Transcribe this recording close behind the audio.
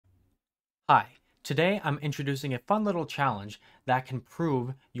Today, I'm introducing a fun little challenge that can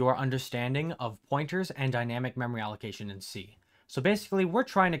prove your understanding of pointers and dynamic memory allocation in C. So basically, we're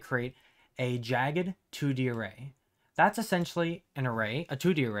trying to create a jagged 2D array. That's essentially an array, a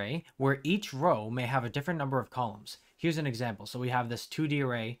 2D array, where each row may have a different number of columns. Here's an example. So we have this 2D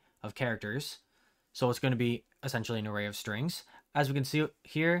array of characters. So it's going to be essentially an array of strings. As we can see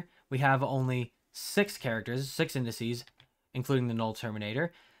here, we have only 6 characters, 6 indices, including the null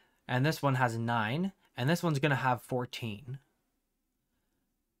terminator. And this one has 9, and this one's going to have 14.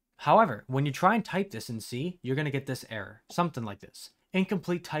 However, when you try and type this in C, you're going to get this error, something like this.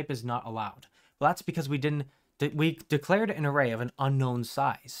 Incomplete type is not allowed. Well, that's because we declared an array of an unknown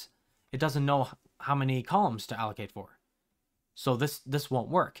size. It doesn't know how many columns to allocate for. So this won't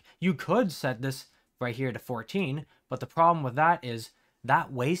work. You could set this right here to 14, but the problem with that is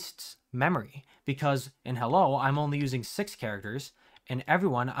that wastes memory, because in hello, I'm only using 6 characters, in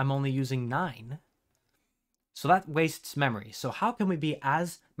everyone, I'm only using 9. So that wastes memory. So how can we be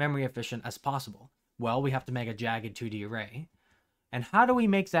as memory efficient as possible? Well, we have to make a jagged 2D array. And how do we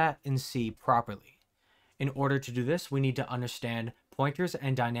make that in C properly? In order to do this, we need to understand pointers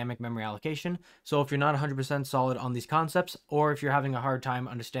and dynamic memory allocation. So if you're not 100% solid on these concepts, or if you're having a hard time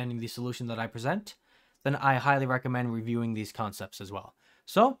understanding the solution that I present, then I highly recommend reviewing these concepts as well.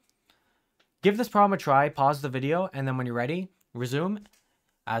 So give this problem a try, pause the video, and then when you're ready, resume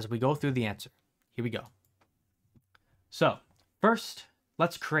as we go through the answer. Here we go. So first,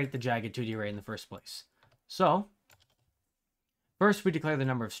 let's create the jagged 2D array in the first place. So first we declare the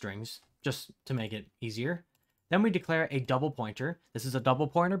number of strings just to make it easier. Then we declare a double pointer. This is a double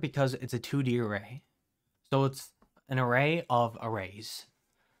pointer because it's a 2D array. So it's an array of arrays.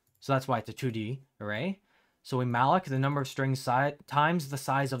 So that's why it's a 2D array. So we malloc the number of strings times the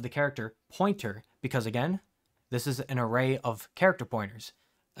size of the character pointer, because again, this is an array of character pointers,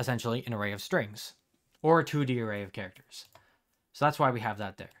 essentially an array of strings, or a 2D array of characters. So that's why we have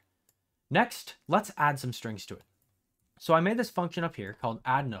that there. Next, let's add some strings to it. So I made this function up here called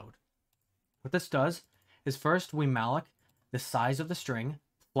add node. What this does is first we malloc the size of the string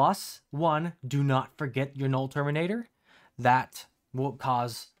plus 1. Do not forget your null terminator. That will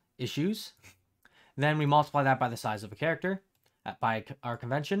cause issues. Then we multiply that by the size of a character by our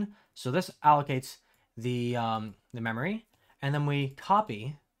convention. So this allocates the memory, and then we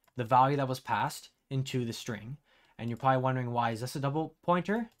copy the value that was passed into the string. And you're probably wondering, why is this a double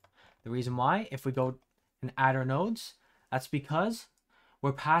pointer? The reason why, if we go and add our nodes, that's because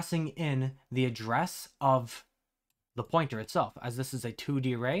we're passing in the address of the pointer itself, as this is a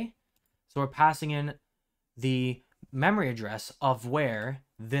 2D array. So we're passing in the memory address of where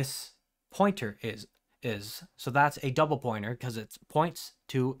this pointer is. So that's a double pointer because it points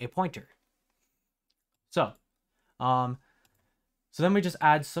to a pointer. So then we just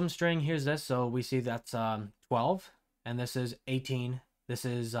add some string. Here's this. So we see that's 12, and this is 18. This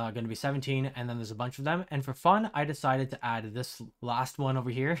is going to be 17, and then there's a bunch of them. And for fun, I decided to add this last one over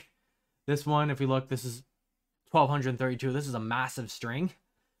here. This one, if we look, this is 1232. This is a massive string.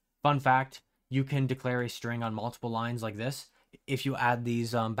 Fun fact, you can declare a string on multiple lines like this if you add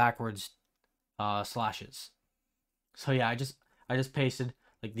these backwards slashes. So yeah, I just pasted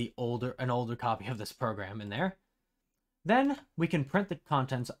like an older copy of this program in there. Then we can print the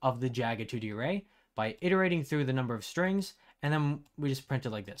contents of the jagged 2D array by iterating through the number of strings, and then we just print it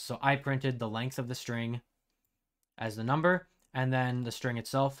like this. So I printed the length of the string as the number, and then the string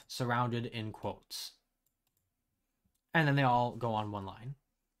itself surrounded in quotes. And then they all go on one line,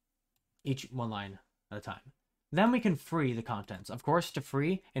 each one line at a time. Then we can free the contents. Of course, to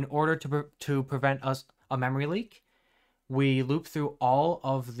free, in order to prevent a memory leak, we loop through all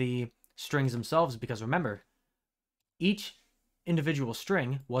of the strings themselves, because remember, each individual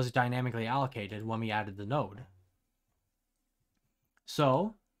string was dynamically allocated when we added the node.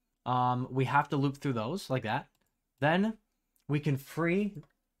 So we have to loop through those like that. Then we can free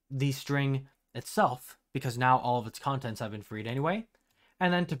the string itself, because now all of its contents have been freed anyway.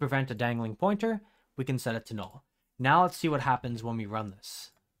 And then to prevent a dangling pointer, we can set it to null. Now let's see what happens when we run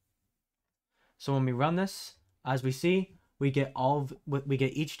this. So when we run this, as we see, we get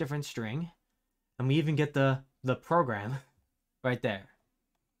each different string, and we even get the program right there.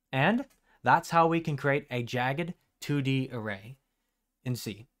 And that's how we can create a jagged 2D array in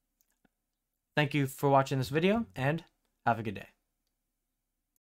C. Thank you for watching this video, and have a good day.